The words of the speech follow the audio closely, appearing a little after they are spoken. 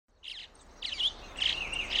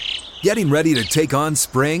Getting ready to take on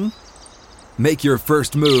spring? Make your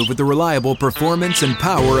first move with the reliable performance and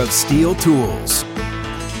power of Steel tools.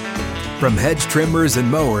 From hedge trimmers and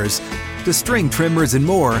mowers to string trimmers and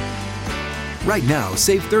more, right now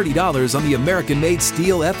save $30 on the American-made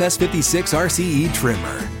Steel FS56 RCE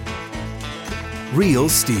trimmer. Real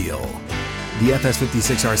Steel. The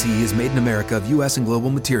FS56 RCE is made in America of U.S. and global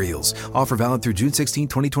materials. Offer valid through June 16,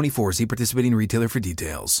 2024. See participating retailer for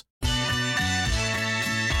details.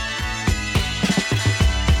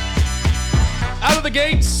 Out of the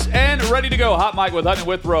gates and ready to go. Hot Mic with Hutton and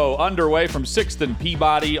Withrow underway from 6th and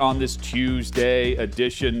Peabody on this Tuesday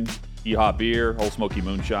edition. Yeehaw Beer, Old Smoky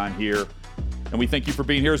Moonshine here. And we thank you for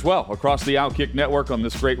being here as well across the Outkick Network on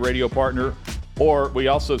this great radio partner. Or we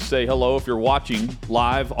also say hello if you're watching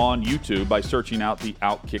live on YouTube by searching out the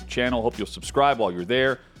Outkick channel. Hope you'll subscribe while you're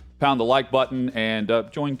there. Pound the like button and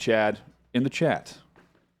join Chad in the chat.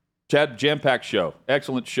 Chad, jam-packed show.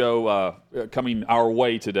 Excellent show coming our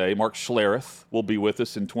way today. Mark Schlereth will be with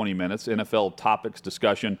us in 20 minutes. NFL topics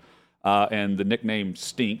discussion and the nickname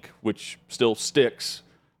Stink, which still sticks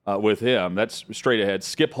with him. That's straight ahead.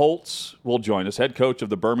 Skip Holtz will join us, head coach of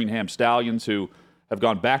the Birmingham Stallions, who have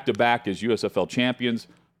gone back-to-back as USFL champions.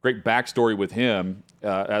 Great backstory with him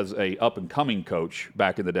as a up-and-coming coach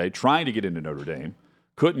back in the day, trying to get into Notre Dame.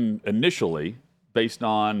 Couldn't initially, based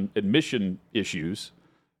on admission issues.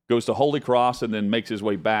 Goes to Holy Cross and then makes his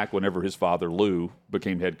way back whenever his father, Lou,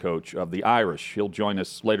 became head coach of the Irish. He'll join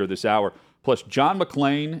us later this hour. Plus, John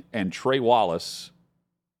McClain and Trey Wallace.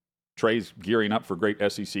 Trey's gearing up for great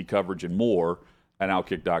SEC coverage and more at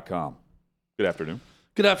Outkick.com. Good afternoon.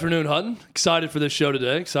 Good afternoon, Hutton. Excited for this show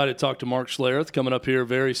today. Excited to talk to Mark Schlereth coming up here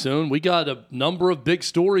very soon. We got a number of big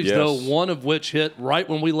stories, though, one of which hit right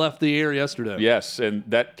when we left the air yesterday. Yes, and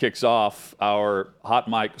that kicks off our Hot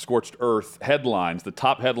Mic Scorched Earth headlines, the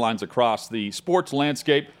top headlines across the sports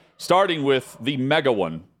landscape, starting with the mega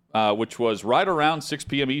one, which was right around 6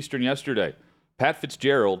 p.m. Eastern yesterday. Pat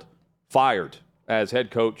Fitzgerald fired as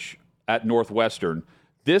head coach at Northwestern.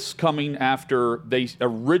 This coming after they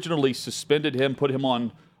originally suspended him, put him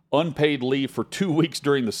on unpaid leave for 2 weeks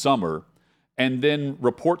during the summer, and then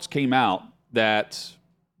reports came out that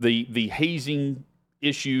the hazing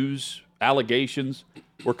issues, allegations,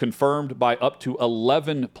 were confirmed by up to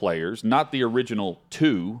 11 players, not the original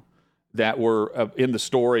 2 that were in the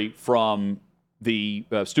story from the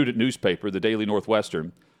student newspaper, the Daily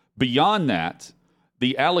Northwestern. Beyond that,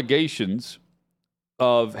 the allegations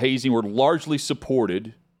of hazing were largely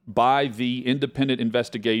supported by the independent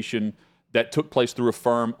investigation that took place through a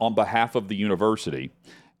firm on behalf of the university.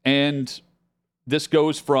 And this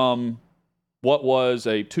goes from what was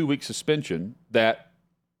a 2-week suspension that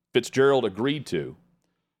Fitzgerald agreed to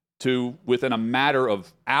within a matter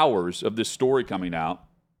of hours of this story coming out,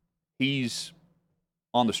 he's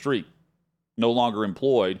on the street, no longer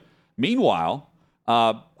employed. Meanwhile,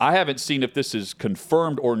 I haven't seen if this is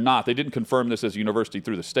confirmed or not. They didn't confirm this as a university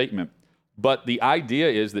through the statement. But the idea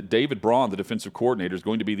is that David Braun, the defensive coordinator, is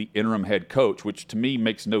going to be the interim head coach, which to me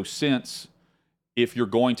makes no sense if you're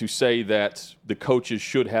going to say that the coaches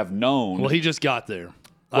should have known. Well, he just got there.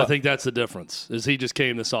 Well, I think that's the difference, is he just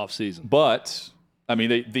came this offseason. But, I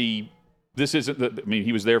mean, this isn't –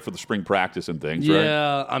 he was there for the spring practice and things, right?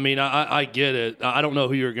 Yeah, I mean, I get it. I don't know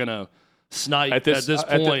who you're going to – snipe at this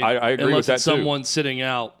point, I agree unless with that it's someone sitting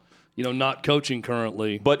out, not coaching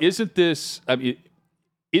currently. But isn't this? I mean,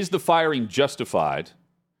 is the firing justified?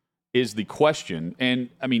 Is the question?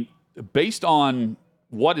 And I mean, based on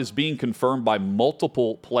what is being confirmed by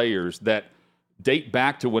multiple players that date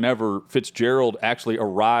back to whenever Fitzgerald actually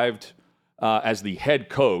arrived as the head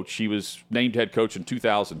coach, he was named head coach in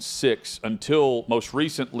 2006 until most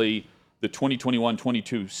recently the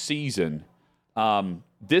 2021-22 season.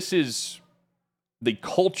 This is the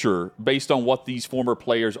culture based on what these former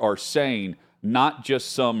players are saying, not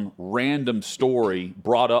just some random story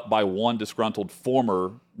brought up by one disgruntled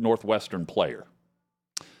former Northwestern player.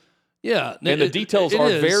 Yeah. And the details are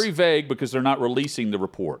very vague because they're not releasing the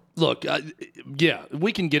report. Look,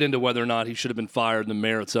 we can get into whether or not he should have been fired and the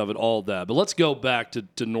merits of it, all that. But let's go back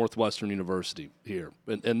to Northwestern University here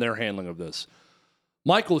and their handling of this.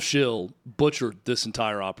 Michael Schill butchered this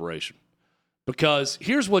entire operation. Because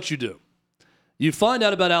here's what you do. You find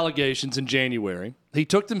out about allegations in January. He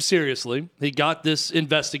took them seriously. He got this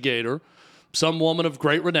investigator, some woman of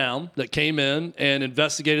great renown, that came in and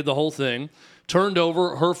investigated the whole thing, turned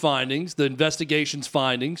over her findings, the investigation's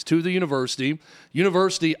findings, to the university.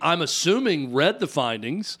 University, I'm assuming, read the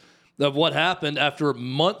findings of what happened after a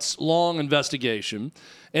months-long investigation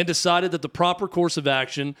and decided that the proper course of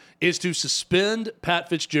action is to suspend Pat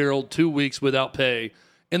Fitzgerald 2 weeks without pay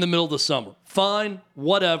in the middle of the summer. Fine,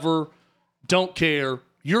 whatever, don't care.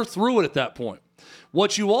 You're through it at that point.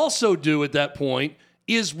 What you also do at that point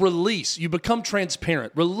is release. You become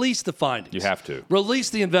transparent. Release the findings. You have to. Release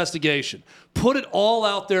the investigation. Put it all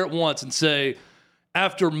out there at once and say,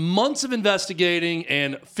 after months of investigating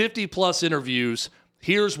and 50-plus interviews,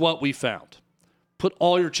 here's what we found. Put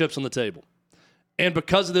all your chips on the table. And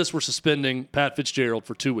because of this, we're suspending Pat Fitzgerald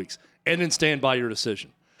for 2 weeks. And then stand by your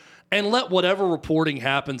decision. And let whatever reporting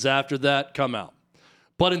happens after that come out.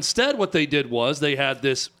 But instead, what they did was they had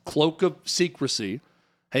this cloak of secrecy.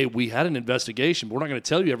 Hey, we had an investigation, but we're not going to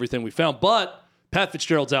tell you everything we found. But Pat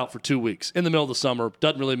Fitzgerald's out for 2 weeks in the middle of the summer.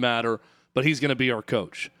 Doesn't really matter, but he's going to be our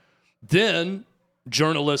coach. Then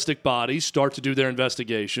journalistic bodies start to do their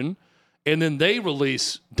investigation, and then they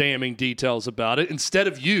release damning details about it instead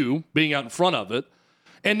of you being out in front of it.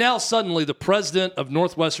 And now suddenly the president of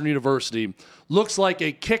Northwestern University looks like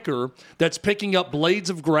a kicker that's picking up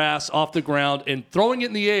blades of grass off the ground and throwing it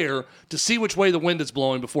in the air to see which way the wind is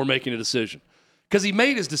blowing before making a decision. Because he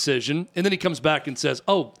made his decision, and then he comes back and says,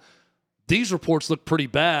 oh, these reports look pretty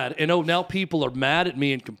bad, and oh, now people are mad at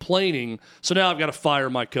me and complaining, so now I've got to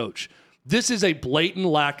fire my coach. This is a blatant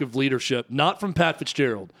lack of leadership, not from Pat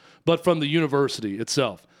Fitzgerald, but from the university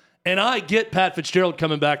itself. And I get Pat Fitzgerald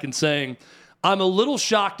coming back and saying, I'm a little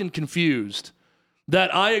shocked and confused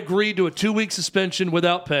that I agreed to a 2-week suspension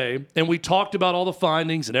without pay, and we talked about all the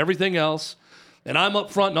findings and everything else, and I'm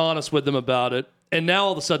upfront and honest with them about it, and now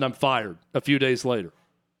all of a sudden I'm fired a few days later.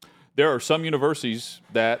 There are some universities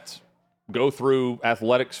that go through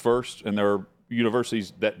athletics first, and there are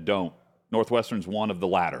universities that don't. Northwestern's one of the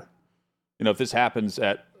latter. You know, if this happens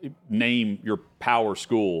at, name your power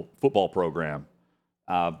school football program,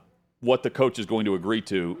 what the coach is going to agree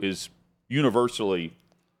to is universally,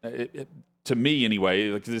 to me anyway,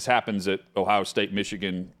 like this happens at Ohio State,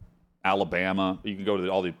 Michigan, Alabama. You can go to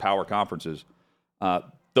all the power conferences.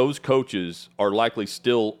 Those coaches are likely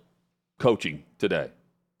still coaching today.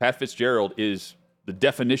 Pat Fitzgerald is the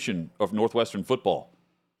definition of Northwestern football,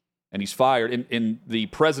 and he's fired. And the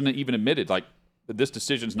president even admitted, like, this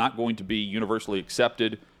decision is not going to be universally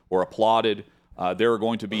accepted or applauded. There are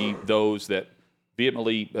going to be those that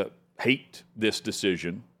vehemently hate this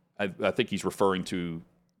decision. I think he's referring to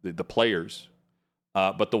the players.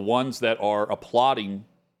 But the ones that are applauding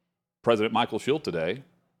President Michael Schill today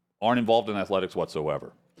aren't involved in athletics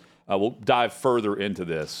whatsoever. We'll dive further into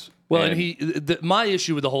this. Well, and my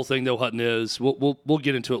issue with the whole thing, though, Hutton, is we'll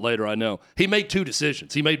get into it later. I know he made two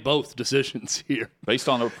decisions. He made both decisions here. Based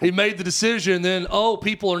on he made the decision, then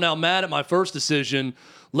people are now mad at my first decision.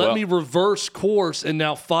 Let me reverse course and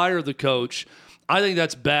now fire the coach. I think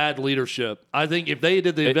that's bad leadership. I think if they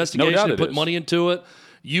did the investigation and put money into it,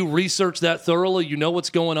 you research that thoroughly, you know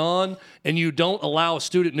what's going on, and you don't allow a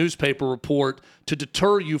student newspaper report to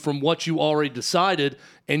deter you from what you already decided,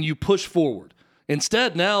 and you push forward.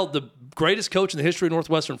 Instead, now the greatest coach in the history of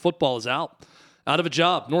Northwestern football is out of a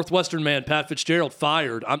job. Northwestern man Pat Fitzgerald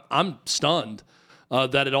fired. I'm stunned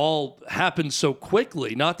that it all happened so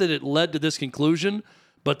quickly. Not that it led to this conclusion,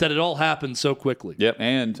 but that it all happened so quickly. Yep,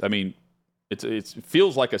 and I mean, it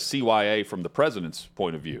feels like a CYA from the president's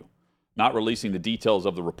point of view, not releasing the details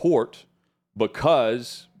of the report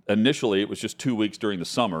because initially it was just 2 weeks during the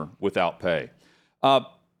summer without pay.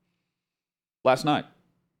 Last night,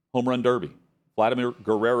 home run derby. Vladimir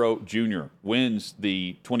Guerrero Jr. wins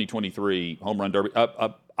the 2023 home run derby.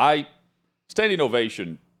 Standing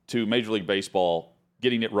ovation to Major League Baseball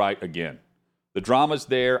getting it right again. The drama's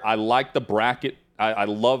there. I like the bracket. I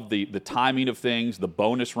love the timing of things, the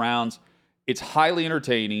bonus rounds. It's highly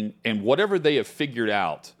entertaining, and whatever they have figured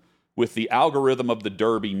out with the algorithm of the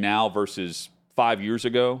Derby now versus 5 years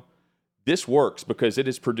ago, this works because it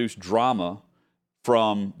has produced drama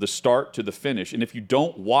from the start to the finish. And if you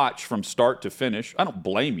don't watch from start to finish, I don't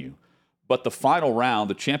blame you. But the final round,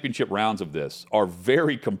 the championship rounds of this, are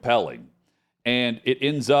very compelling. And it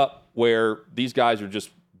ends up where these guys are just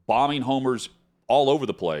bombing homers all over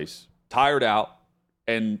the place, tired out,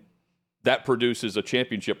 and that produces a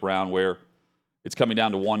championship round where it's coming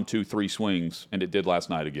down to 1, 2, 3 swings, and it did last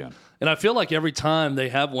night again. And I feel like every time they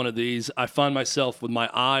have one of these, I find myself with my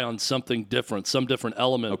eye on something different, some different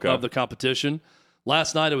element of the competition.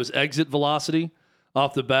 Last night it was exit velocity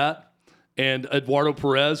off the bat, and Eduardo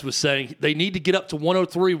Perez was saying they need to get up to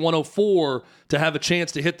 103, 104 to have a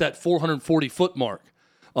chance to hit that 440-foot mark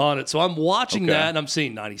on it. So I'm watching that, and I'm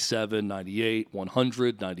seeing 97, 98,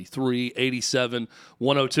 100, 93, 87,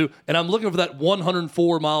 102, and I'm looking for that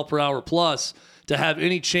 104 mile per hour plus to have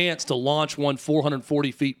any chance to launch one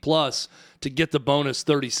 440 feet plus to get the bonus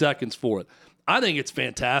 30 seconds for it. I think it's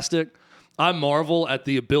fantastic. I marvel at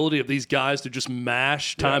the ability of these guys to just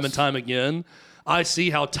mash time and time again. I see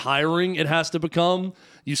how tiring it has to become.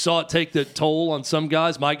 You saw it take the toll on some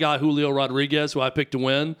guys. My guy, Julio Rodriguez, who I picked to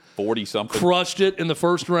win, 40-something, crushed it in the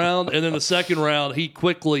first round. And then the second round, he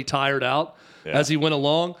quickly tired out as he went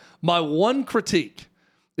along. My one critique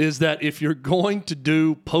is that if you're going to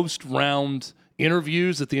do post-round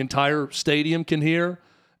interviews that the entire stadium can hear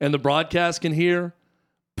and the broadcast can hear,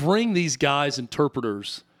 bring these guys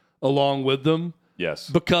interpreters along with them. Yes.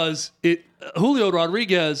 Because Julio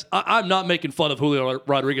Rodriguez, I'm not making fun of Julio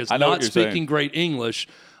Rodriguez not speaking great English.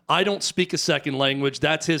 I don't speak a second language.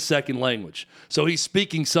 That's his second language. So he's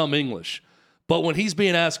speaking some English. But when he's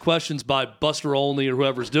being asked questions by Buster Olney or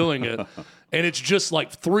whoever's doing it, and it's just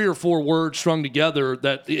like 3 or 4 words strung together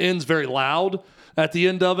that the end's very loud at the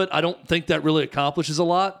end of it, I don't think that really accomplishes a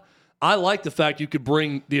lot. I like the fact you could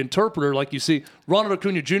bring the interpreter, like you see, Ronald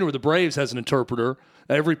Acuna Jr. with the Braves has an interpreter.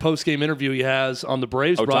 Every post-game interview he has on the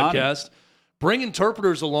Braves broadcast. Bring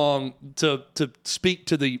interpreters along to speak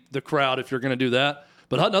to the crowd if you're going to do that.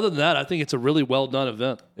 But other than that, I think it's a really well-done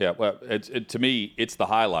event. Yeah, well, to me, it's the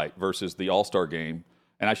highlight versus the All-Star game.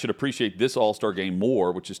 And I should appreciate this All-Star game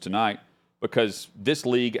more, which is tonight, because this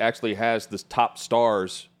league actually has the top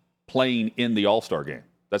stars playing in the All-Star game.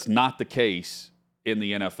 That's not the case in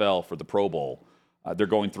the NFL for the Pro Bowl. They're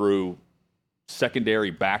going through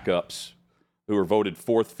secondary backups who are voted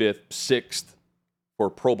 4th, 5th, 6th for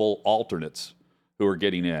Pro Bowl alternates who are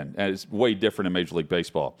getting in. And it's way different in Major League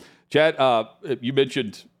Baseball. Chad, you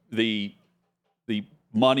mentioned the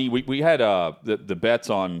money. We had the bets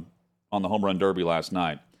on the Home Run Derby last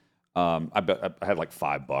night. I had like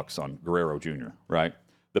 $5 on Guerrero Jr., right?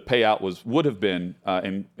 The payout would have been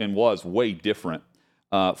and was way different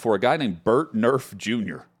for a guy named Burt Nerf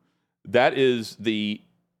Jr. That is the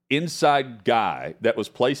inside guy that was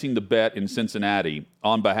placing the bet in Cincinnati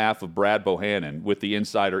on behalf of Brad Bohannon with the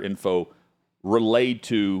insider info relayed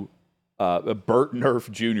to Burt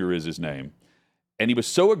Nerf Jr. is his name. And he was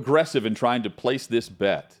so aggressive in trying to place this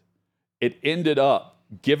bet, it ended up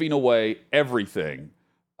giving away everything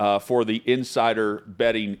for the insider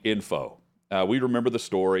betting info. We remember the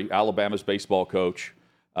story. Alabama's baseball coach,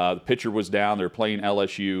 the pitcher was down. They're playing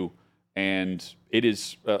LSU. And it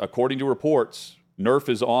is, according to reports, Nerf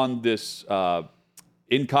is on this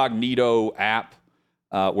incognito app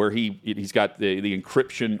where he's got the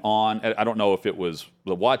encryption on. I don't know if it was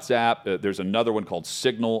the WhatsApp. There's another one called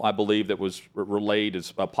Signal, I believe, that was relayed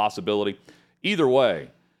as a possibility. Either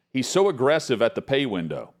way, he's so aggressive at the pay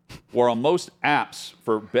window, where on most apps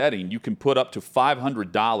for betting, you can put up to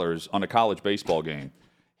 $500 on a college baseball game.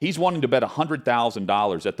 He's wanting to bet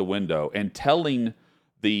 $100,000 at the window and telling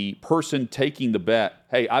the person taking the bet,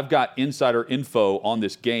 hey, I've got insider info on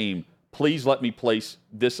this game. Please let me place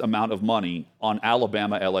this amount of money on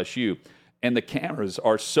Alabama LSU. And the cameras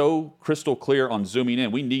are so crystal clear on zooming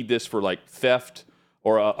in. We need this for like theft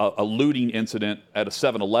or a looting incident at a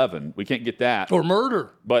 7-Eleven. We can't get that. Or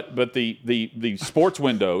murder. But the sports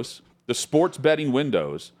windows, the sports betting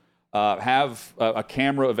windows, have a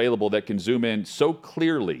camera available that can zoom in so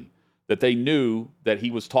clearly that they knew that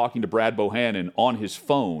he was talking to Brad Bohannon on his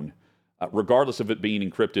phone, regardless of it being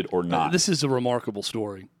encrypted or not. This is a remarkable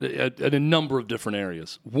story in a number of different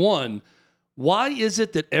areas. One, why is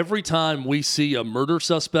it that every time we see a murder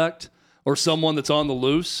suspect or someone that's on the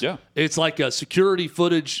loose, it's like a security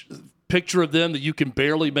footage picture of them that you can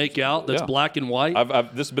barely make out that's black and white?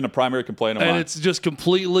 This has been a primary complaint of mine. And it's just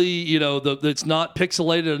completely, it's not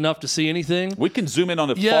pixelated enough to see anything. We can zoom in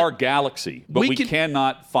on a far galaxy, but we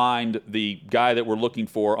cannot find the guy that we're looking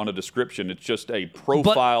for on a description. It's just a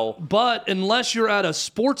profile. But unless you're at a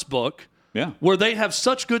sports book where they have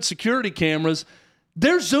such good security cameras,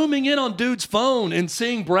 they're zooming in on dude's phone and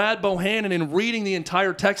seeing Brad Bohannon and reading the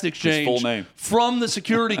entire text exchange his full name from the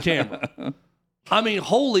security camera. I mean,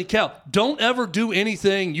 holy cow. Don't ever do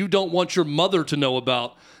anything you don't want your mother to know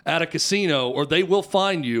about at a casino, or they will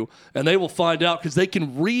find you, and they will find out because they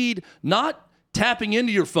can read, not tapping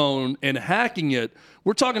into your phone and hacking it.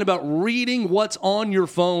 We're talking about reading what's on your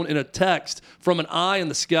phone in a text from an eye in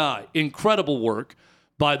the sky. Incredible work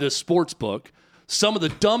by this sports book. Some of the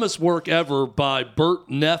dumbest work ever by Burt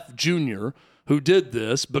Neff Jr., who did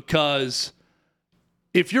this, because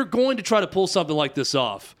if you're going to try to pull something like this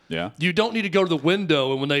off, you don't need to go to the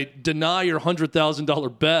window, and when they deny your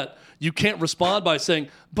 $100,000 bet, you can't respond by saying,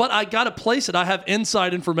 but I got to place it. I have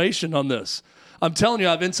inside information on this. I'm telling you,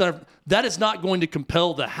 I have inside. That is not going to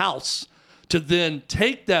compel the house to then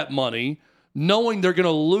take that money, knowing they're going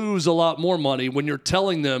to lose a lot more money when you're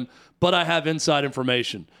telling them, but I have inside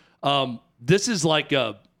information. This is like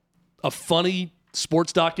a funny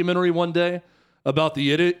sports documentary one day about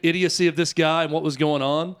the idiocy of this guy and what was going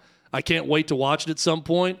on. I can't wait to watch it at some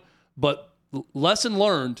point. But lesson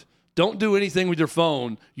learned, don't do anything with your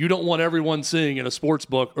phone you don't want everyone seeing in a sports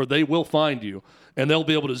book, or they will find you, and they'll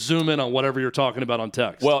be able to zoom in on whatever you're talking about on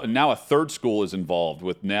text. Well, and now a third school is involved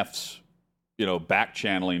with Neff's, back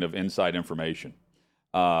channeling of inside information.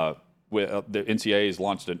 The NCAA has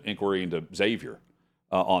launched an inquiry into Xavier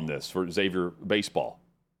on this for Xavier baseball.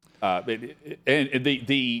 And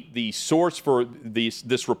the source for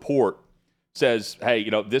this report says, hey,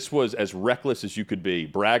 this was as reckless as you could be,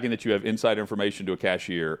 bragging that you have inside information to a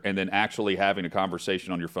cashier and then actually having a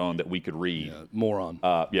conversation on your phone that we could read. Yeah, moron.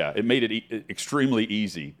 It made it extremely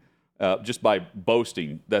easy just by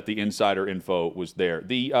boasting that the insider info was there.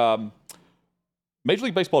 The Major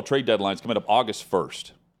League Baseball trade deadline is coming up August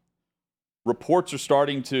 1st. Reports are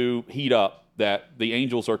starting to heat up that the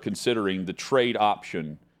Angels are considering the trade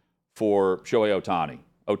option for Shohei Ohtani.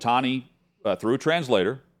 Ohtani, through a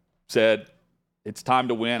translator, said, it's time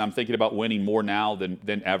to win. I'm thinking about winning more now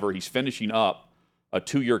than ever. He's finishing up a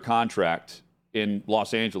 2-year contract in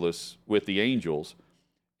Los Angeles with the Angels.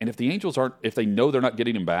 And if the Angels if they know they're not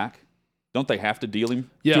getting him back, don't they have to deal him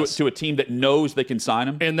to a team that knows they can sign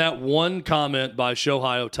him? And that one comment by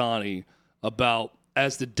Shohei Ohtani about,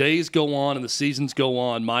 as the days go on and the seasons go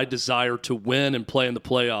on, my desire to win and play in the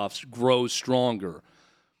playoffs grows stronger.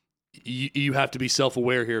 You have to be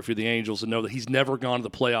self-aware here if you're the Angels and know that he's never gone to the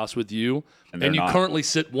playoffs with you. And you currently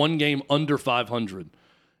sit one game under 500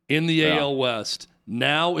 in the AL West.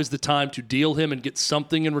 Now is the time to deal him and get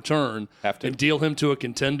something in return and deal him to a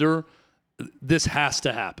contender. This has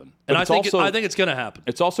to happen. And I think it's going to happen.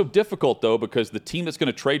 It's also difficult, though, because the team that's going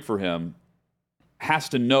to trade for him has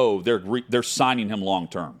to know they're signing him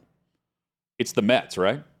long-term. It's the Mets,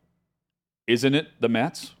 right? Isn't it the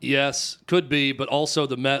Mets? Yes, could be, but also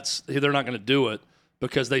the Mets, they're not going to do it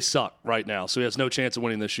because they suck right now, so he has no chance of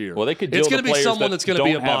winning this year. Well, they could deal with players that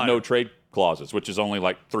don't have no trade clauses, which is only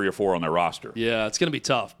like 3 or 4 on their roster. Yeah, it's going to be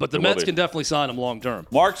tough, but the Mets can definitely sign him long term.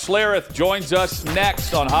 Mark Schlereth joins us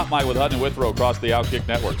next on Hot Mic with Hutton and Withrow across the Outkick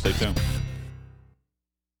Network. Stay tuned.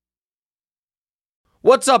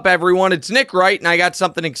 What's up, everyone? It's Nick Wright, and I got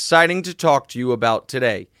something exciting to talk to you about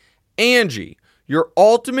today. Angie, your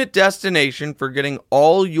ultimate destination for getting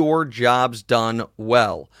all your jobs done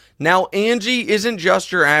well. Now, Angie isn't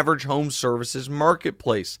just your average home services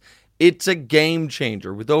marketplace. It's a game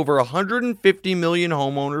changer with over 150 million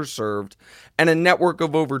homeowners served and a network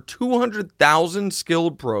of over 200,000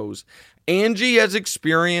 skilled pros. Angie has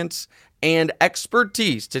experience and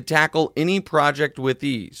expertise to tackle any project with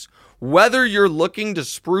ease. Whether you're looking to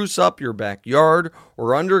spruce up your backyard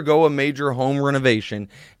or undergo a major home renovation,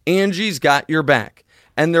 Angie's got your back.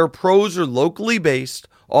 And their pros are locally based,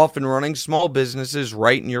 often running small businesses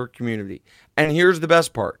right in your community. And here's the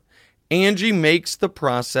best part. Angie makes the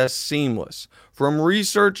process seamless. From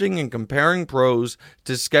researching and comparing pros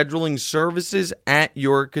to scheduling services at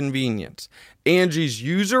your convenience. Angie's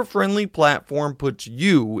user-friendly platform puts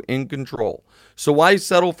you in control. So why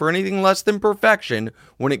settle for anything less than perfection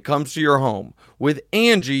when it comes to your home? With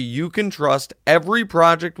Angie, you can trust every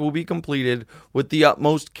project will be completed with the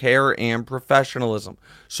utmost care and professionalism.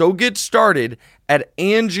 So get started at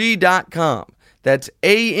Angie.com. That's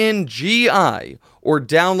ANGI, or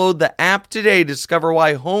download the app today to discover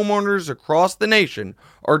why homeowners across the nation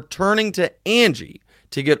are turning to Angie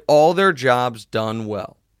to get all their jobs done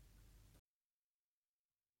well.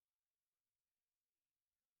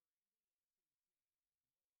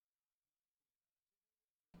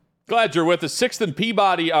 Glad you're with us. 6th and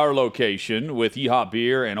Peabody, our location, with Yeehaw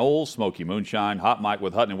Beer and Old Smoky Moonshine. Hot Mic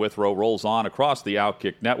with Hutton and Withrow rolls on across the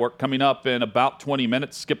Outkick Network. Coming up in about 20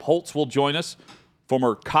 minutes, Skip Holtz will join us,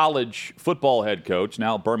 former college football head coach,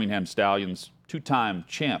 now Birmingham Stallions, 2-time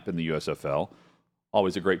champ in the USFL.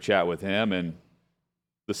 Always a great chat with him, and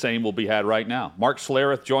the same will be had right now. Mark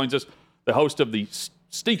Schlereth joins us, the host of the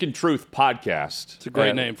Stinkin' Truth podcast. It's a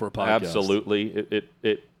great name for a podcast. Absolutely.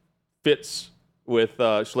 It fits with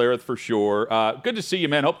Schlereth for sure. Good to see you,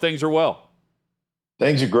 man. Hope things are well.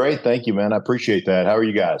 Things are great. Thank you, man. I appreciate that. How are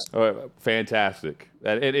you guys? Fantastic.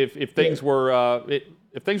 And if things were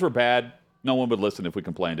if things were bad, no one would listen if we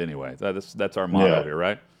complained anyway. That's our motto here,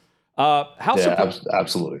 right?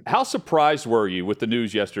 Absolutely. How surprised were you with the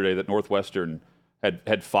news yesterday that Northwestern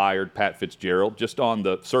had fired Pat Fitzgerald, just on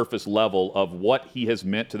the surface level of what he has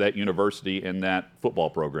meant to that university and that football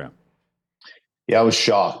program? Yeah, I was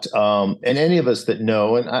shocked. And any of us that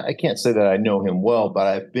know, and I can't say that I know him well, but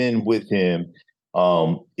I've been with him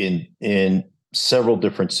in several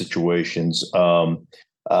different situations. I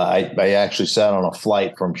actually sat on a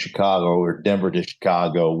flight from Chicago or Denver to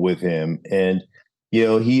Chicago with him. And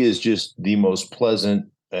he is just the most pleasant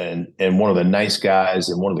and one of the nice guys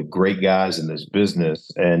and one of the great guys in this business.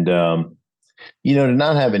 And to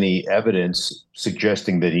not have any evidence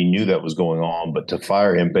suggesting that he knew that was going on, but to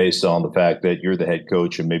fire him based on the fact that you're the head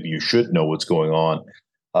coach and maybe you should know what's going on,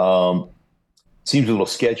 seems a little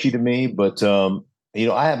sketchy to me. But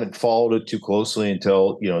I haven't followed it too closely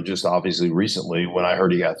until just obviously recently when I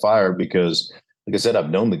heard he got fired, because, like I said,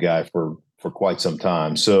 I've known the guy for quite some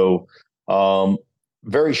time. So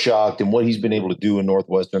very shocked in what he's been able to do in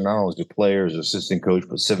Northwestern, not only as a player, as assistant coach,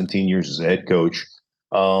 but 17 years as a head coach.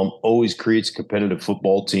 Always creates a competitive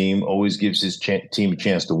football team, always gives his team a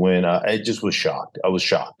chance to win. I just was shocked. I was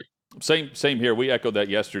shocked. Same here. We echoed that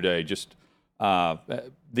yesterday. Just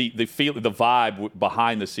the feel, the vibe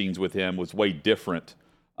behind the scenes with him was way different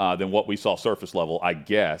than what we saw surface level, I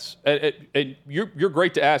guess. And you're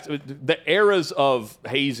great to ask. The eras of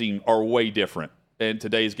hazing are way different in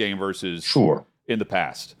today's game versus in the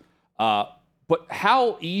past. But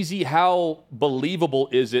how easy, how believable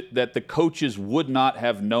is it that the coaches would not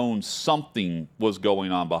have known something was going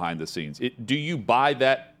on behind the scenes? Do you buy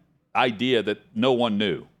that idea that no one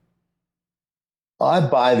knew? I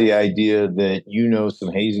buy the idea that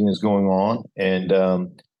some hazing is going on,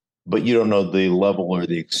 and but you don't know the level or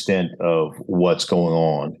the extent of what's going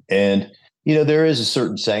on. And there is a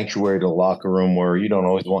certain sanctuary to the locker room where you don't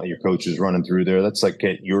always want your coaches running through there. That's like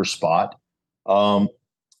at your spot.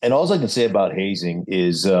 And all I can say about hazing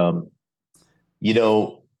is, when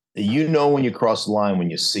you cross the line when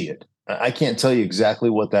you see it. I can't tell you exactly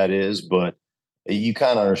what that is, but you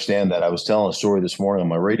kind of understand that. I was telling a story this morning on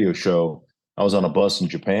my radio show. I was on a bus in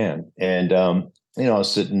Japan, and I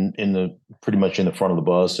was sitting pretty much in the front of the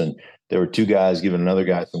bus, and there were two guys giving another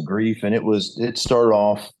guy some grief, and it started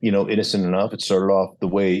off, innocent enough. It started off the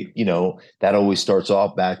way, that always starts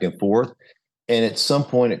off back and forth. And at some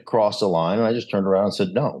point it crossed a line, and I just turned around and said,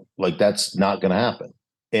 no, like that's not going to happen.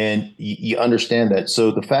 And you understand that.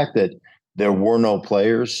 So the fact that there were no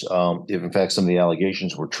players, if in fact some of the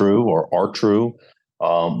allegations were true or are true,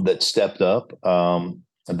 that stepped up,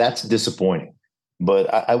 that's disappointing.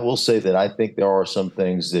 But I will say that I think there are some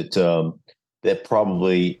things that that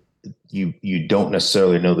probably you don't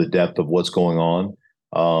necessarily know the depth of what's going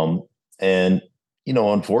on. And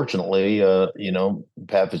unfortunately,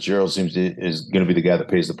 Pat Fitzgerald is going to be the guy that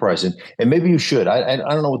pays the price. And maybe you should. I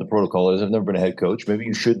don't know what the protocol is. I've never been a head coach. Maybe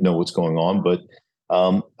you should know what's going on. But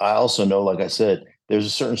I also know, like I said, there's a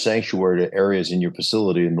certain sanctuary to areas in your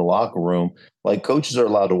facility, in the locker room. Like coaches are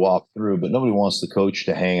allowed to walk through, but nobody wants the coach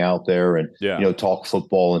to hang out there and talk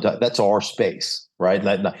football. And that's our space, right?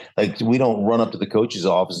 Like we don't run up to the coach's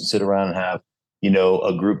office and sit around and have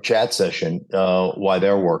a group chat session while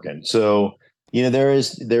they're working. So. There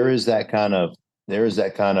is that kind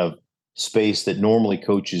of space that normally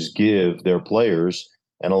coaches give their players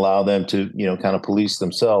and allow them to, kind of police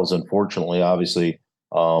themselves. Unfortunately, obviously,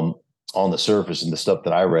 on the surface and the stuff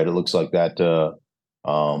that I read, it looks like that,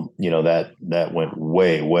 that went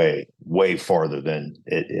way, way, way farther than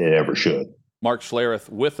it ever should. Mark Schlereth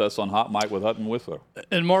with us on Hot Mic with Hutton Whistler.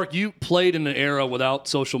 And Mark, you played in an era without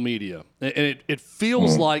social media. And it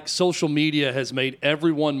feels like social media has made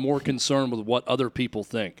everyone more concerned with what other people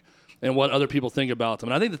think and what other people think about them.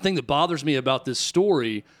 And I think the thing that bothers me about this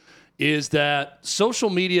story is that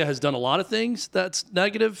social media has done a lot of things that's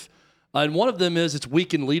negative. And one of them is it's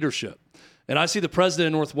weakened leadership. And I see the president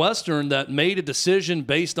of Northwestern that made a decision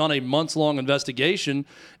based on a months-long investigation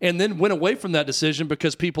and then went away from that decision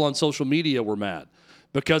because people on social media were mad,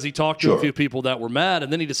 because he talked to a few people that were mad,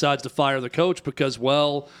 and then he decides to fire the coach because,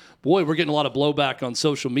 well, boy, we're getting a lot of blowback on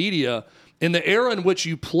social media. In the era in which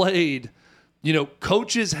you played,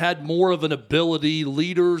 coaches had more of an ability,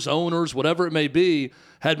 leaders, owners, whatever it may be,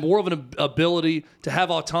 had more of an ability to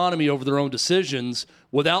have autonomy over their own decisions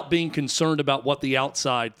without being concerned about what the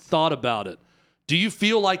outside thought about it. Do you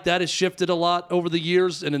feel like that has shifted a lot over the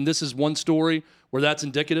years? And then this is one story where that's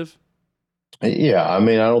indicative? Yeah, I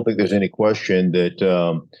mean, I don't think there's any question that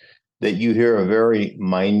that you hear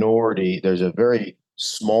there's a very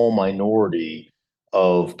small minority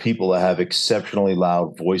of people that have exceptionally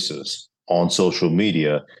loud voices on social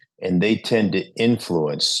media, and they tend to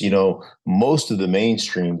influence, most of the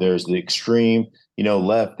mainstream. There's the extreme,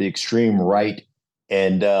 left, the extreme right,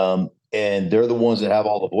 and they're the ones that have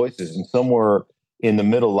all the voices. And somewhere in the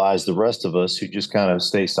middle lies the rest of us who just kind of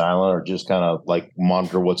stay silent or just kind of like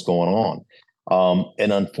monitor what's going on.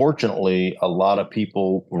 And unfortunately, a lot of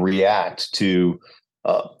people react to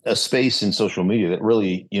a space in social media that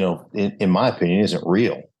really, in my opinion, isn't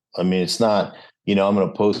real. I mean, it's not. I'm going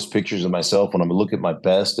to post pictures of myself when I'm going to look at my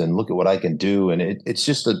best and look at what I can do. And it's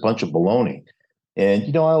just a bunch of baloney.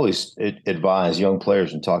 And, I always advise young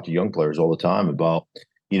players and talk to young players all the time about,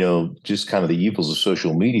 just kind of the evils of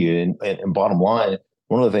social media. And bottom line,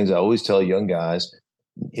 one of the things I always tell young guys,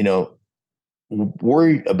 you know,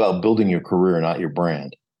 worry about building your career, not your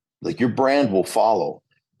brand. Like your brand will follow.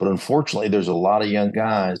 But unfortunately, there's a lot of young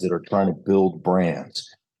guys that are trying to build brands.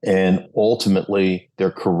 And ultimately, their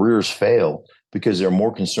careers fail because they're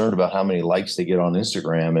more concerned about how many likes they get on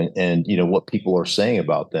Instagram and what people are saying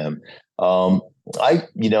about them.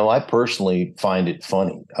 I personally find it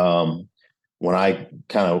funny when I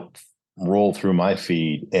kind of roll through my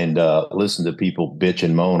feed and listen to people bitch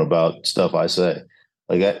and moan about stuff I say.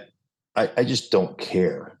 Like I just don't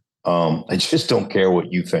care. I just don't care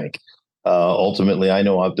what you think. Ultimately, I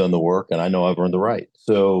know I've done the work and I know I've earned the right.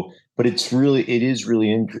 So, but it is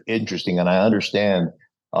really interesting, and I understand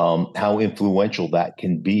how influential that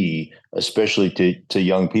can be, especially to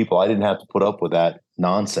young people. I didn't have to put up with that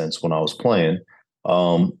nonsense when I was playing,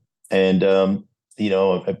 and I'm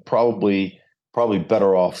probably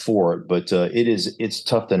better off for it. But it's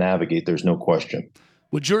tough to navigate. There's no question.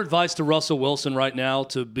 Would your advice to Russell Wilson right now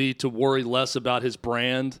to worry less about his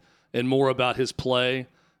brand and more about his play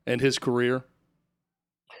and his career?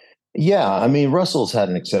 Yeah, I mean, Russell's had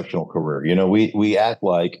an exceptional career. We act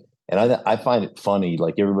like, and I find it funny,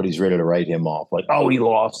 like everybody's ready to write him off, like, oh, he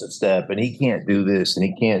lost a step and he can't do this and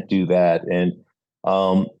he can't do that, and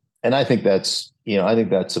I think that's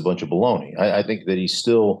a bunch of baloney. I think that he's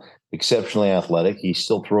still exceptionally athletic. He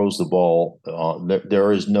still throws the ball.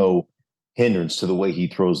 There is no hindrance to the way he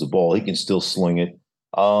throws the ball. He can still sling it.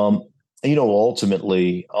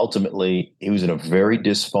 Ultimately, he was in a very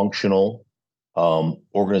dysfunctional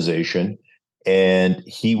organization, and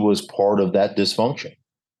he was part of that dysfunction.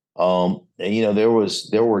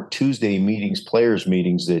 There were Tuesday meetings, players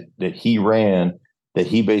meetings that he ran, that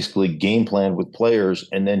he basically game planned with players,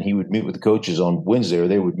 and then he would meet with the coaches on Wednesday, or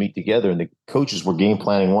they would meet together, and the coaches were game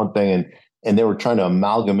planning one thing, and they were trying to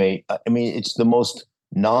amalgamate. I mean, it's the most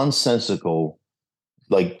nonsensical.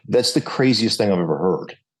 Like, that's the craziest thing I've ever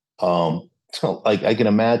heard. So, like, I can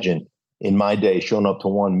imagine in my day showing up to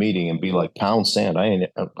one meeting and be like, pound sand.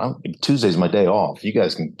 Tuesday's my day off. You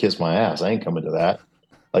guys can kiss my ass. I ain't coming to that.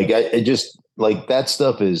 Like, I just, like, that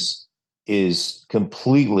stuff is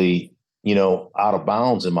completely, out of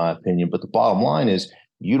bounds in my opinion. But the bottom line is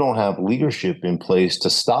you don't have leadership in place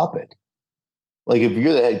to stop it. Like, if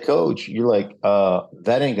you're the head coach, you're like,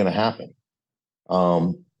 that ain't going to happen.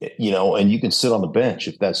 And you can sit on the bench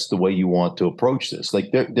if that's the way you want to approach this.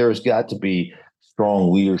 Like, there's got to be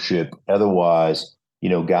strong leadership. Otherwise,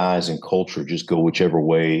 guys and culture just go whichever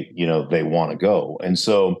way, they want to go. And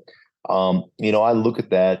so, I look at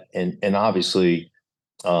that, and obviously,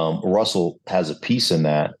 Russell has a piece in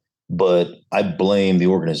that, but I blame the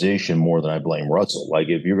organization more than I blame Russell. Like,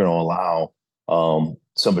 if you're going to allow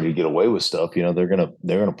somebody to get away with stuff, they're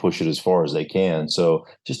gonna push it as far as they can. So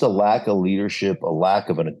just a lack of leadership, a lack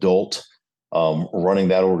of an adult running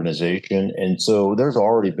that organization, and so there's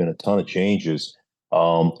already been a ton of changes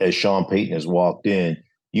as Sean Payton has walked in.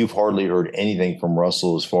 You've hardly heard anything from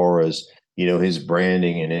Russell as far as his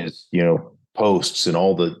branding and his posts and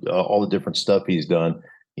all the different stuff he's done.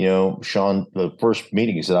 Sean, the first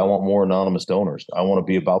meeting, he said, I want more anonymous donors. I want to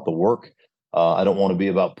be about the work. I don't want to be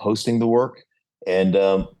about posting the work. And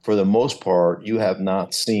for the most part, you have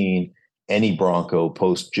not seen any Bronco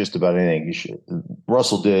post just about anything.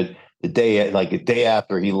 Russell did the day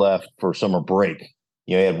after he left for summer break.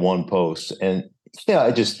 He had one post, and I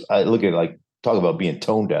look at it like, talk about being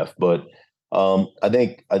tone deaf. But I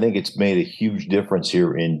think it's made a huge difference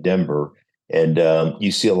here in Denver. And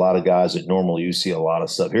you see a lot of guys that normally you see a lot of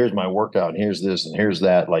stuff. Here's my workout, and here's this, and here's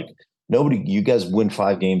that. Like, you guys win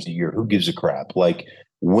 5 games a year. Who gives a crap? Like,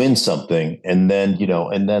 win something, and then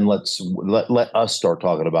let us start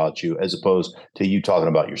talking about you as opposed to you talking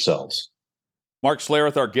about yourselves. Mark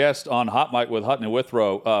Schlereth, our guest on Hot Mic with Hutton and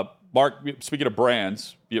Withrow. Mark, speaking of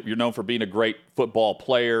brands, you're known for being a great football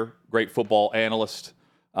player, great football analyst,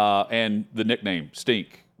 and the nickname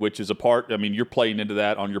Stink, which is a part. I mean, you're playing into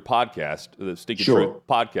that on your podcast, the Stinky Truth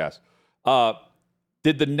podcast.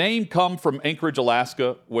 Did the name come from Anchorage,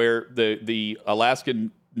 Alaska, where the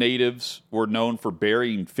Alaskan natives were known for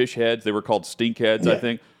burying fish heads? They were called stink heads, I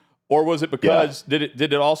think. Or was it because did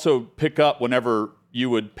it also pick up whenever you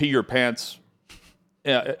would pee your pants?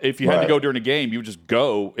 If you had to go during a game, you would just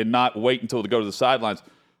go and not wait until to go to the sidelines.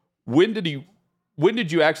 When did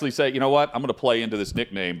you actually say, you know what, I'm going to play into this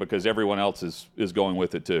nickname because everyone else is going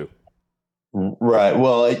with it too? Right.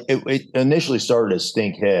 Well, it initially started as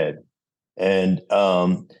Stink Head, and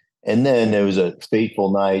then there was a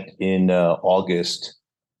fateful night in August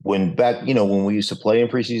when we used to play in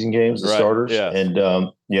preseason games, the Right, starters, yeah.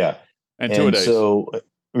 and two-a-days. so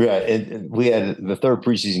and we had the third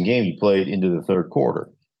preseason game. You played into the third quarter,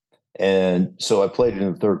 and so I played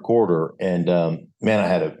in the third quarter, and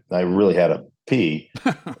man, I really had a pee,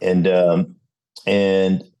 and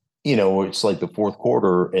it's like the fourth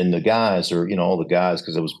quarter, and the guys are all the guys,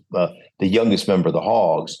 because it was the youngest member of the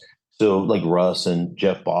Hogs. So like Russ and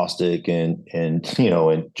Jeff Bostic and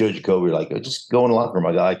Joe Jacoby are like, just go in the locker room.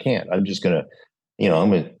 I go, I can't. I'm just gonna, I'm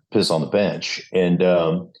gonna piss on the bench. And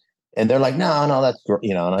they're like, no, that's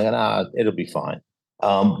and I go, nah, it'll be fine.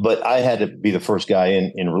 But I had to be the first guy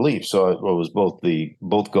in relief, so I was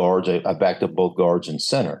both guards. I backed up both guards and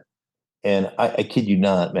center. And I kid you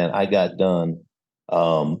not, man, I got done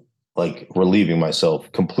like relieving myself,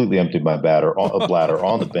 completely emptied my bladder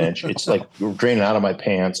on the bench. It's like draining out of my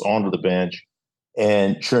pants onto the bench.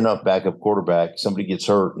 And sure enough, backup quarterback, somebody gets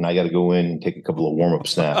hurt, and I got to go in and take a couple of warm-up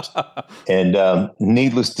snaps. And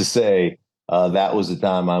needless to say, that was the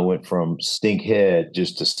time I went from stink head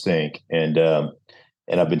just to stink. And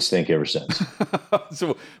I've been stink ever since.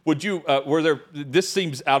 So would you, this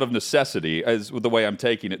seems out of necessity as with the way I'm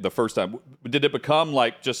taking it the first time. Did it become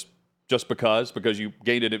like just because you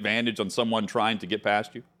gained an advantage on someone trying to get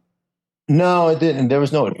past you? No, it didn't. There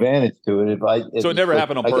was no advantage to it. So it never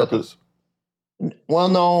happened on purpose? Well,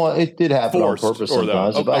 no, it did happen Forced, on purpose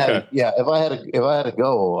sometimes. If I had to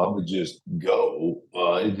go, I would just go.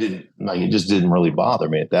 It just didn't really bother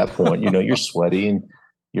me at that point. You're sweaty and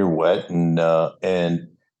you're wet, and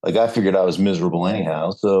like I figured I was miserable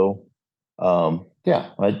anyhow. So, I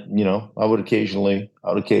would occasionally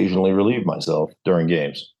relieve myself during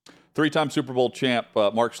games. Three-time Super Bowl champ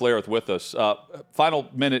Mark Schlereth with us. Final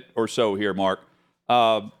minute or so here, Mark.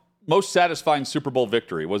 Most satisfying Super Bowl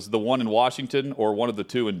victory was the one in Washington or one of the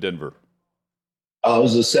two in Denver? It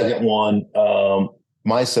was the second one.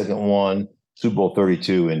 My second one, Super Bowl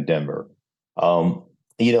 32 in Denver.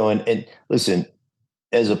 And listen,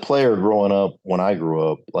 as a player growing up, when I grew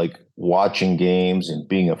up, like watching games and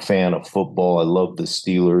being a fan of football, I loved the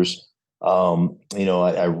Steelers.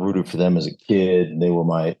 I rooted for them as a kid, and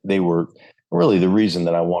they were really the reason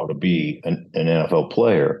that I wanted to be an NFL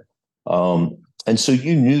player. And so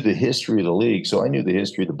you knew the history of the league. So I knew the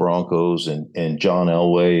history of the Broncos and John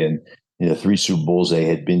Elway and 3 Super Bowls they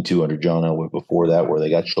had been to under John Elway before that, where they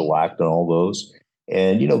got shellacked on all those.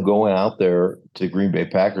 And, going out there to the Green Bay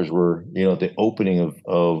Packers were, at the opening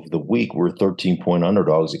of the week, we're 13-point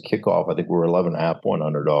underdogs. At kickoff, I think we're 11.5-point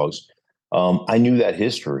underdogs. I knew that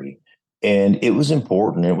history. And it was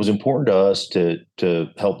important. It was important to us to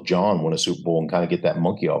help John win a Super Bowl and kind of get that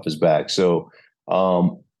monkey off his back. So,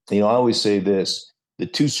 I always say this: the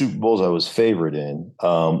 2 Super Bowls I was favored in,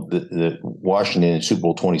 the Washington Super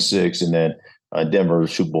Bowl 26, and then Denver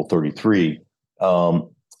Super Bowl 33.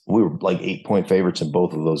 We were like 8-point favorites in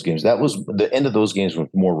both of those games. That was the end of those games was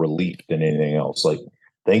more relief than anything else. Like,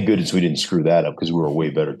 thank goodness we didn't screw that up, because we were a way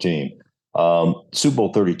better team. Super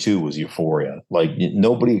Bowl 32 was euphoria. Like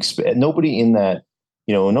nobody in that,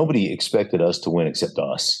 nobody expected us to win except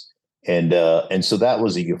us. And so that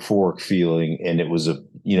was a euphoric feeling. And it was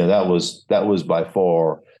that was by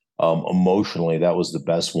far, emotionally, that was the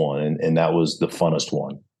best one. And that was the funnest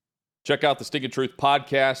one. Check out the Stinking Truth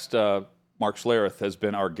podcast. Mark Schlereth has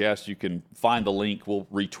been our guest. You can find the link. We'll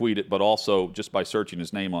retweet it, but also just by searching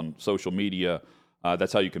his name on social media,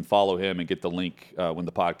 that's how you can follow him and get the link when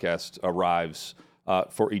the podcast arrives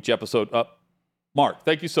for each episode. Mark,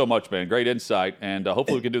 thank you so much, man. Great insight, and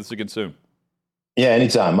hopefully we can do this again soon. Yeah,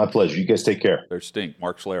 anytime. My pleasure. You guys take care. There's Stink.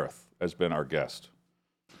 Mark Schlereth has been our guest.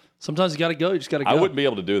 Sometimes you got to go. You just got to go. I wouldn't be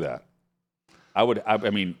able to do that. I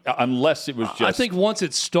mean, unless it was just... I think once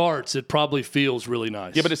it starts, it probably feels really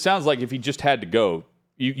nice. Yeah, but it sounds like if he just had to go,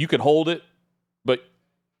 you could hold it, but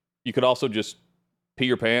you could also just pee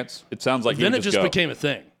your pants. It sounds like then he it just go. became a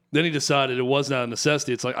thing. Then he decided it was not a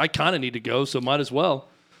necessity. It's like, I kind of need to go, so might as well.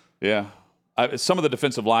 Yeah. Some of the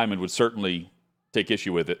defensive linemen would certainly take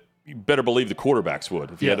issue with it. You better believe the quarterbacks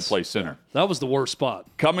would if you had to play center. That was the worst spot.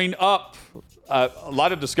 Coming up, a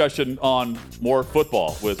lot of discussion on more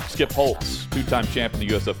football with Skip Holtz, 2-time champ in the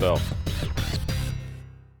USFL.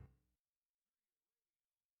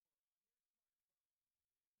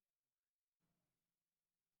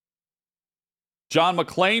 John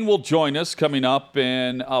McClain will join us coming up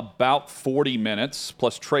in about 40 minutes,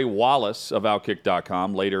 plus Trey Wallace of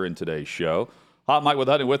Outkick.com later in today's show. Hot Mike with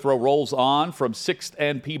Hut and Withrow rolls on from 6th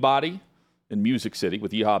and Peabody in Music City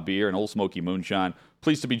with Yeehaw Beer and Old Smoky Moonshine.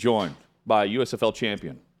 Pleased to be joined by USFL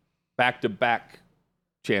champion, back-to-back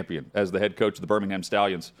champion as the head coach of the Birmingham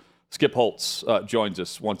Stallions. Skip Holtz joins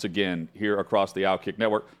us once again here across the Outkick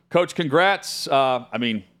Network. Coach, congrats.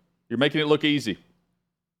 You're making it look easy.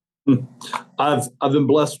 I've been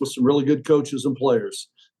blessed with some really good coaches and players,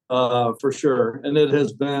 for sure, and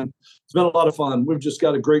it's been a lot of fun. We've just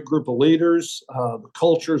got a great group of leaders. The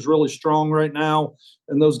culture is really strong right now,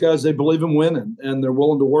 and those guys, they believe in winning, and they're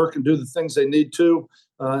willing to work and do the things they need to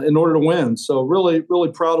in order to win. So really,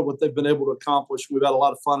 really proud of what they've been able to accomplish. We've had a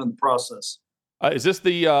lot of fun in the process. Is this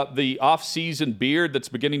the off-season beard that's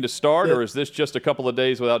beginning to start, or is this just a couple of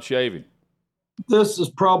days without shaving? This is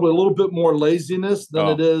probably a little bit more laziness than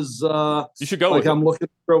it is. You should go like with I'm looking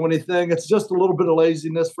to throw anything. It's just a little bit of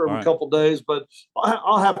laziness for a couple days, but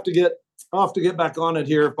I'll have to get back on it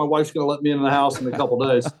here if my wife's going to let me in the house in a couple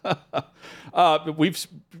days.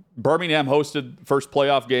 Birmingham hosted first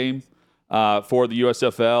playoff game for the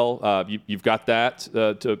USFL. You've got that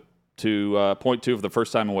to point to for the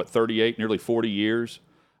first time in 38, nearly 40 years.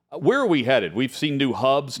 Where are we headed? We've seen new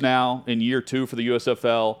hubs now in year 2 for the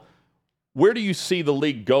USFL. Where do you see the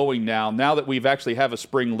league going now that we've actually have a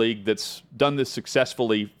spring league that's done this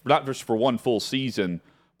successfully, not just for one full season,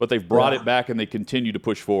 but they've brought it back and they continue to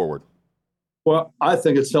push forward? Well, I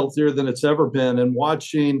think it's healthier than it's ever been. And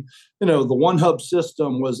watching, the one hub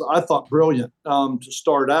system was, I thought, brilliant to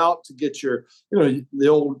start out, to get your, the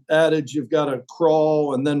old adage, you've got to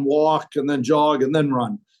crawl and then walk and then jog and then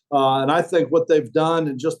run. And I think what they've done,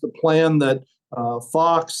 and just the plan that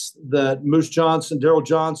Fox, that Moose Johnson, Daryl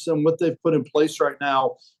Johnson, what they've put in place right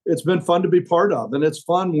now, it's been fun to be part of. And it's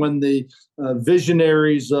fun when the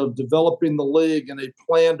visionaries of developing the league and a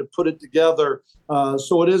plan to put it together.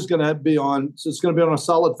 So it is going to be on a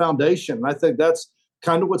solid foundation. And I think that's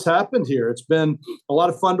kind of what's happened here. It's been a lot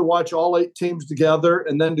of fun to watch all 8 teams together,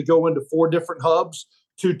 and then to go into 4 different hubs,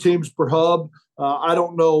 2 teams per hub. I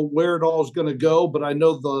don't know where it all is going to go, but I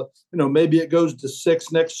know maybe it goes to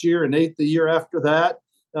 6 next year and 8 the year after that.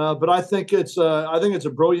 But I think it's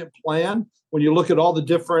a brilliant plan when you look at all the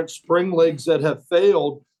different spring leagues that have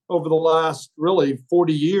failed over the last really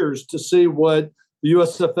 40 years, to see what the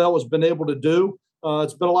USFL has been able to do.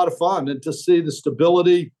 It's been a lot of fun, and to see the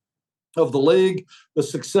stability of the league, the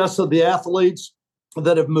success of the athletes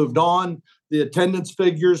that have moved on, the attendance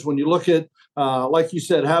figures. When you look at, like you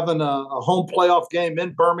said, having a home playoff game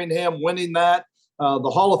in Birmingham, winning that,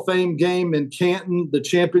 the Hall of Fame game in Canton, the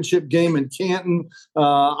championship game in Canton,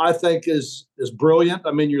 I think is brilliant.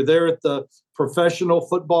 I mean, you're there at the Professional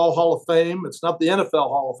Football Hall of Fame. It's not the NFL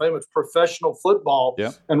Hall of Fame, it's professional football.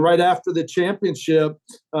 Yep. And right after the championship,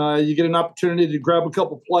 you get an opportunity to grab a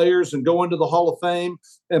couple players and go into the Hall of Fame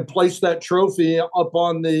and place that trophy up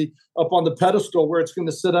on the pedestal where it's going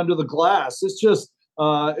to sit under the glass. It's just,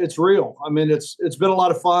 it's real. I mean, it's been a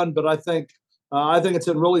lot of fun, but I think it's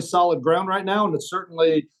in really solid ground right now. And it's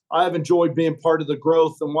certainly, I have enjoyed being part of the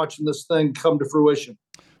growth and watching this thing come to fruition.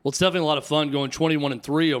 Well, it's definitely a lot of fun going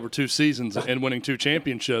 21-3 over 2 seasons and winning 2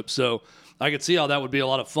 championships. So I could see how that would be a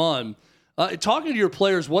lot of fun. Talking to your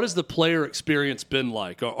players, what has the player experience been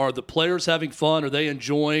like? Are the players having fun? Are they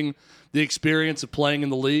enjoying the experience of playing in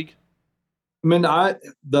the league? I mean,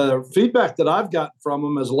 the feedback that I've gotten from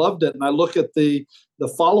them has loved it. And I look at the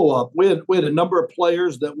follow-up. We had a number of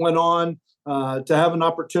players that went on to have an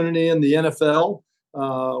opportunity in the NFL.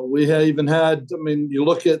 We have even had, you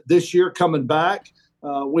look at this year coming back,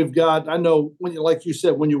 we've got, I know, like you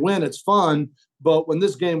said, when you win, it's fun. But when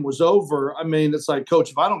this game was over, it's like, Coach,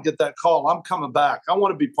 if I don't get that call, I'm coming back. I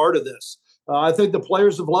want to be part of this. I think the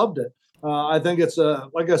players have loved it. I think it's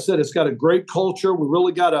like I said, it's got a great culture. We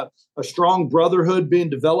really got a strong brotherhood being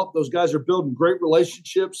developed. Those guys are building great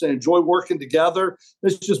relationships and enjoy working together.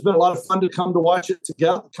 It's just been a lot of fun to come to watch it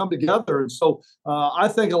come together. And so I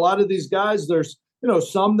think a lot of these guys, there's,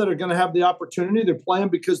 some that are going to have the opportunity. They're playing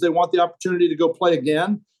because they want the opportunity to go play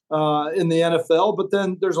again in the NFL. But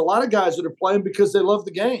then there's a lot of guys that are playing because they love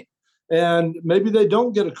the game. And maybe they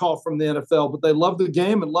don't get a call from the NFL, but they love the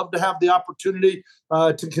game and love to have the opportunity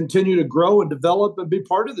to continue to grow and develop and be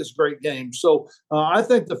part of this great game. So I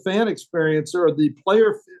think the fan experience, or the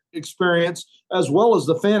player experience, as well as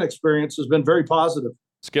the fan experience, has been very positive.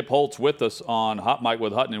 Skip Holtz with us on Hot Mic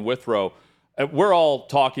with Hutton and Withrow. We're all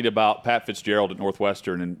talking about Pat Fitzgerald at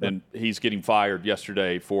Northwestern, and he's getting fired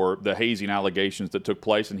yesterday for the hazing allegations that took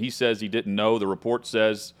place. And he says he didn't know. The report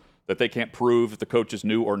says that they can't prove if the coaches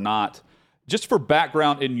knew or not. Just for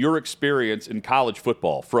background in your experience in college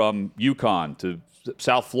football, from UConn to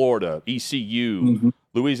South Florida, ECU,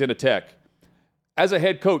 Louisiana Tech, as a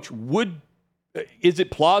head coach, is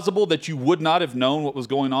it plausible that you would not have known what was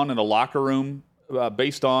going on in a locker room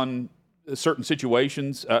based on certain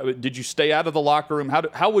situations? Did you stay out of the locker room?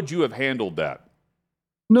 How would you have handled that?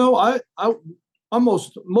 No,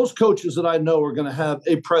 most coaches that I know are going to have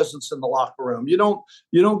a presence in the locker room. You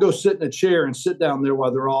don't go sit in a chair and sit down there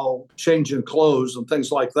while they're all changing clothes and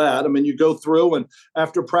things like that. I mean, you go through, and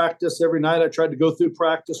after practice every night, I tried to go through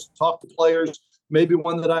practice, talk to players. Maybe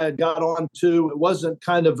one that I had got on to. It wasn't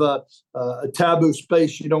kind of a taboo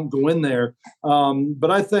space. You don't go in there.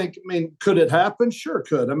 But I think, could it happen? Sure it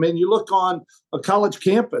could. I mean, you look on a college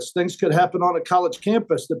campus, things could happen on a college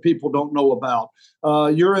campus that people don't know about.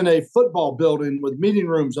 You're in a football building with meeting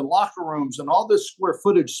rooms and locker rooms and all this square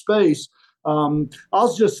footage space.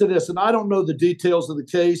 I'll just say this, and I don't know the details of the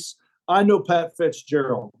case. I know Pat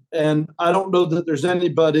Fitzgerald, and I don't know that there's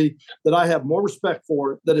anybody that I have more respect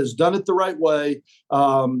for that has done it the right way,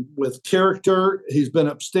 with character. He's been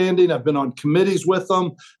upstanding. I've been on committees with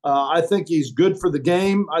him. I think he's good for the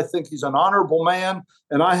game. I think he's an honorable man.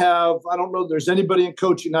 And I don't know if there's anybody in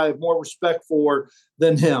coaching I have more respect for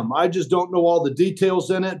than him. I just don't know all the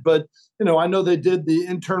details in it, but I know they did the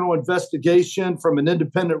internal investigation from an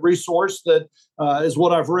independent resource that is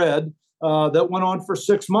what I've read. That went on for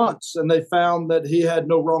 6 months, and they found that he had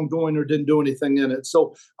no wrongdoing or didn't do anything in it.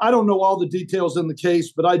 So I don't know all the details in the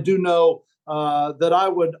case, but I do know that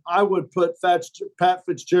I would put Pat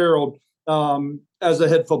Fitzgerald as a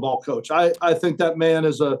head football coach. I think that man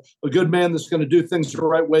is a good man that's going to do things the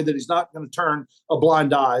right way, that he's not going to turn a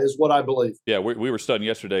blind eye, is what I believe. Yeah, we were stunned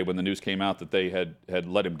yesterday when the news came out that they had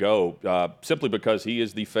let him go, simply because he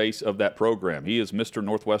is the face of that program. He is Mr.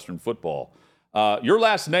 Northwestern football. Your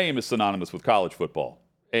last name is synonymous with college football.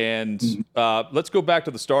 And let's go back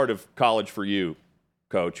to the start of college for you,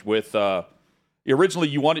 Coach. With originally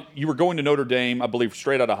you were going to Notre Dame, I believe,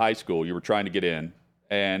 straight out of high school. You were trying to get in,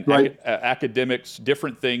 and right. Academics,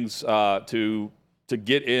 different things to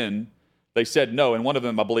get in. They said no, and one of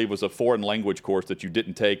them, I believe, was a foreign language course that you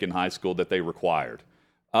didn't take in high school that they required.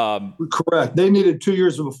 Correct. They needed 2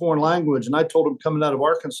 years of a foreign language, and I told them coming out of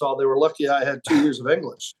Arkansas they were lucky I had 2 years of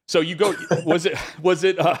English. So you go. Was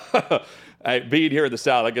it? Being here in the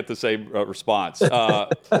South, I get the same response.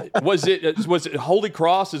 Was it Holy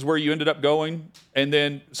Cross is where you ended up going, and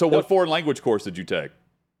then what foreign language course did you take?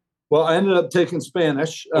 Well, I ended up taking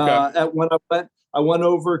Spanish. Okay. When I went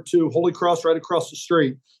over to Holy Cross, right across the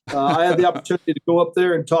street. I had the opportunity to go up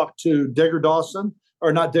there and talk to Digger Dawson.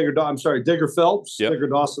 Or not Digger, I'm sorry, Digger Phelps, yep. Digger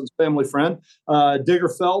Dawson's family friend, Digger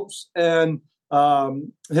Phelps, and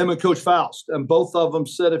him and Coach Faust. And both of them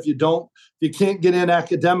said, if you can't get in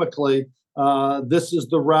academically, this is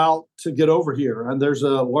the route to get over here. And there's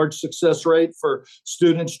a large success rate for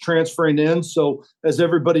students transferring in. So as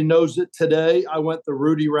everybody knows it today, I went the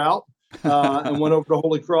Rudy route. And went over to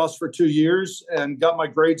Holy Cross for 2 years and got my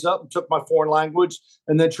grades up and took my foreign language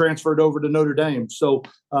and then transferred over to Notre Dame. So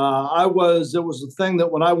it was a thing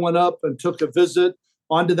that when I went up and took a visit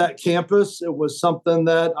onto that campus, it was something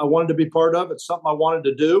that I wanted to be part of. It's something I wanted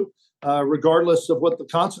to do, regardless of what the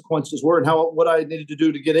consequences were and what I needed to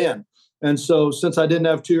do to get in. And so since I didn't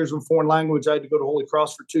have 2 years of foreign language, I had to go to Holy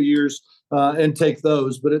Cross for 2 years and take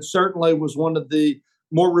those. But it certainly was one of the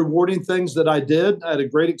more rewarding things that I did. I had a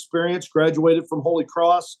great experience, graduated from Holy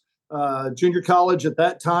Cross Junior College at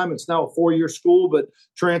that time. It's now a 4-year school, but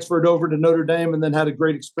transferred over to Notre Dame and then had a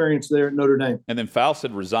great experience there at Notre Dame. And then Faust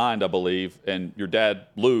had resigned, I believe, and your dad,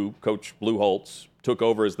 Coach Lou Holtz, took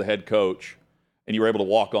over as the head coach, and you were able to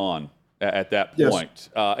walk on at that point.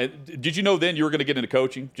 Yes. Did you know then you were going to get into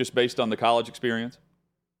coaching just based on the college experience?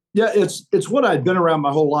 Yeah, it's what I'd been around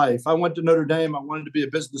my whole life. I went to Notre Dame. I wanted to be a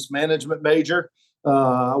business management major.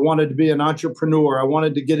 I wanted to be an entrepreneur. I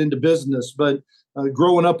wanted to get into business, but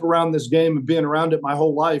growing up around this game and being around it my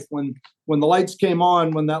whole life, when the lights came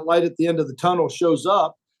on, when that light at the end of the tunnel shows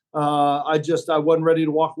up, I wasn't ready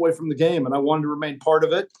to walk away from the game, and I wanted to remain part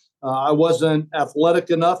of it. I wasn't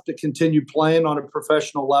athletic enough to continue playing on a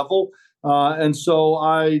professional level. And so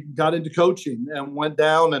I got into coaching and went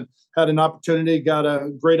down and had an opportunity, got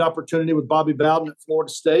a great opportunity with Bobby Bowden at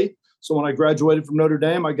Florida State. So when I graduated from Notre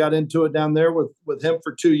Dame, I got into it down there with him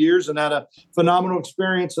for 2 years and had a phenomenal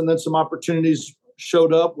experience. And then some opportunities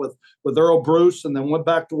showed up with Earl Bruce, and then went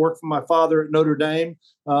back to work for my father at Notre Dame.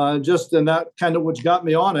 And that kind of which got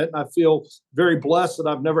me on it. And I feel very blessed that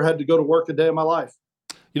I've never had to go to work a day in my life.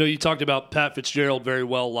 You know, you talked about Pat Fitzgerald, very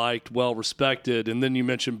well liked, well respected, and then you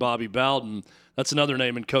mentioned Bobby Bowden. That's another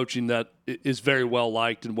name in coaching that is very well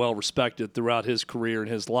liked and well respected throughout his career and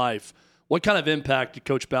his life. What kind of impact did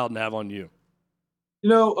Coach Bowden have on you? You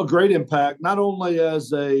know, a great impact, not only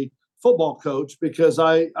as a football coach, because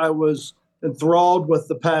I was enthralled with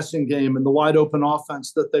the passing game and the wide open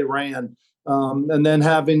offense that they ran. And then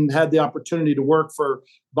having had the opportunity to work for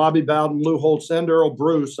Bobby Bowden, Lou Holtz, and Earl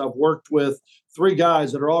Bruce, I've worked with 3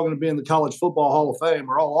 guys that are all going to be in the College Football Hall of Fame,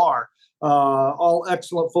 or all are. all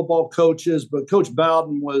excellent football coaches, but Coach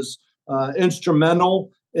Bowden was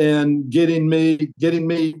instrumental in getting me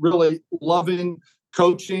really loving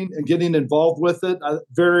coaching and getting involved with it.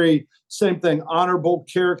 Same thing, honorable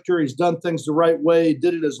character. He's done things the right way. He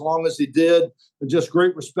did it as long as he did. And just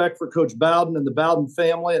great respect for Coach Bowden and the Bowden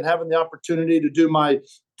family, and having the opportunity to do my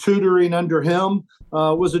tutoring under him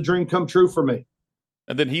was a dream come true for me.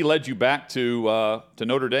 And then he led you back to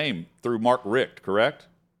Notre Dame through Mark Richt, correct?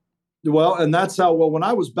 Well, and that's how, when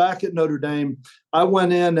I was back at Notre Dame, I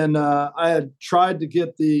went in and I had tried to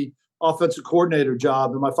get the offensive coordinator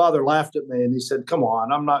job, and my father laughed at me and he said, "Come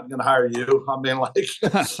on, I'm not going to hire you." I mean,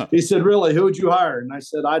 he said, "Really, who would you hire?" And I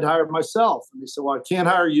said, "I'd hire myself." And he said, "Well, I can't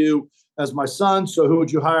hire you as my son, so who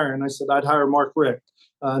would you hire?" And I said, "I'd hire Mark Richt."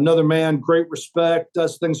 Another man, great respect,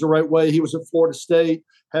 does things the right way. He was at Florida State,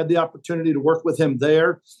 had the opportunity to work with him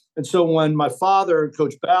there. And so when my father and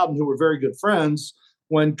Coach Bowden, who were very good friends,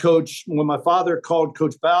 when my father called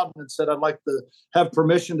Coach Bowden and said, "I'd like to have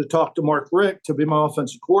permission to talk to Mark Richt to be my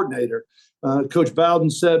offensive coordinator," Coach Bowden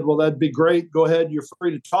said, "Well, that'd be great. Go ahead. You're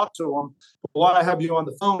free to talk to him. But while I have you on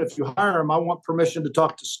the phone, if you hire him, I want permission to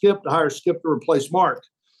talk to Skip, to hire Skip to replace Mark."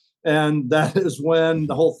 And that is when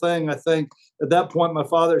the whole thing, I think, at that point, my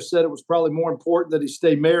father said it was probably more important that he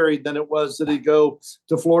stay married than it was that he go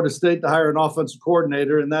to Florida State to hire an offensive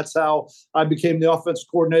coordinator. And that's how I became the offensive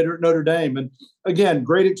coordinator at Notre Dame. And again,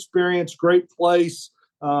 great experience, great place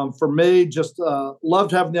for me. Just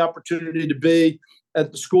loved having the opportunity to be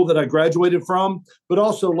at the school that I graduated from, but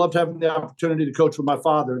also loved having the opportunity to coach with my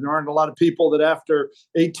father. And there aren't a lot of people that after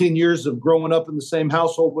 18 years of growing up in the same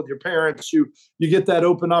household with your parents, you get that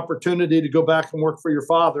open opportunity to go back and work for your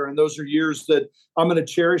father. And those are years that I'm going to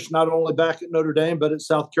cherish, not only back at Notre Dame, but at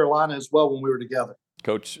South Carolina as well when we were together.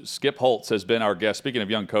 Coach Skip Holtz has been our guest. Speaking of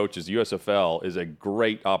young coaches, USFL is a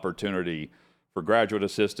great opportunity for graduate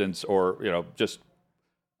assistants or, just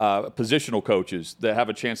positional coaches that have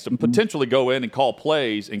a chance to potentially go in and call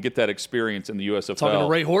plays and get that experience in the USFL. Talking to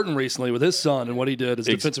Ray Horton recently with his son and what he did as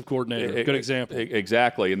defensive coordinator. Good example.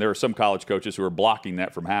 Exactly. And there are some college coaches who are blocking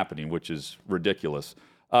that from happening, which is ridiculous.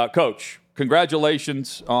 Coach,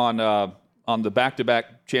 congratulations on the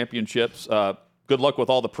back-to-back championships. Good luck with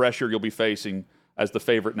all the pressure you'll be facing as the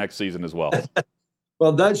favorite next season as well.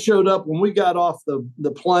 Well, that showed up when we got off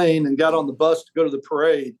the plane and got on the bus to go to the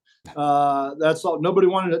parade. That's all. Nobody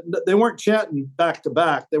wanted it. They weren't chanting back to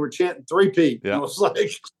back. They were chanting three-peat. Yeah. It was like,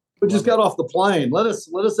 we just got off the plane. Let us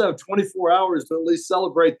have 24 hours to at least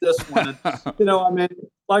celebrate this one. And,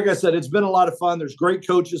 like I said, it's been a lot of fun. There's great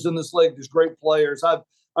coaches in this league. There's great players.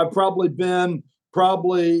 I've probably been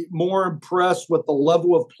more impressed with the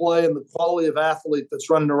level of play and the quality of athlete that's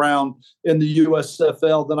running around in the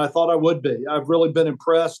USFL than I thought I would be. I've really been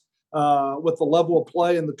impressed with the level of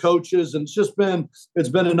play and the coaches. And it's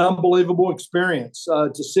been an unbelievable experience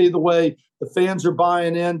to see the way the fans are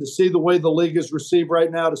buying in, to see the way the league is received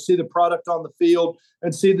right now, to see the product on the field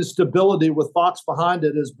and see the stability with Fox behind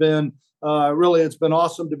it has been it's been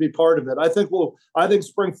awesome to be part of it. I think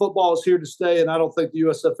spring football is here to stay, and I don't think the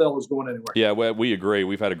USFL is going anywhere. Yeah, well, we agree.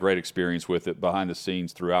 We've had a great experience with it behind the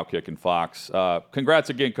scenes through Outkick and Fox. Congrats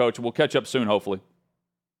again, Coach. We'll catch up soon, hopefully.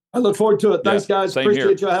 I look forward to it. Thanks, guys.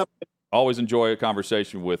 Appreciate you having me. Always enjoy a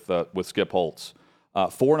conversation with Skip Holtz.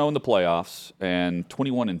 4-0 in the playoffs and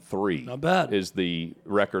 21-3. Not bad. Is the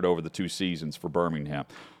record over the two seasons for Birmingham.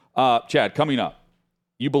 Chad, coming up,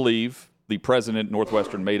 you believe the president at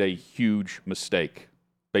Northwestern made a huge mistake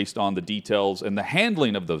based on the details and the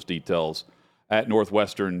handling of those details at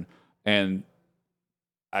Northwestern, and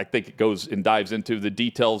I think it goes and dives into the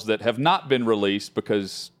details that have not been released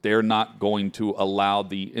because they're not going to allow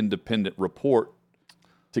the independent report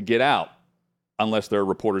to get out unless their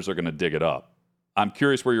reporters are going to dig it up. I'm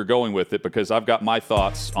curious where you're going with it because I've got my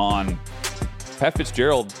thoughts on Pat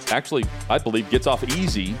Fitzgerald actually, I believe, gets off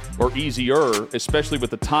easy or easier, especially with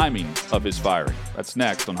the timing of his firing. That's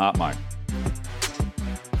next on Hot Mic.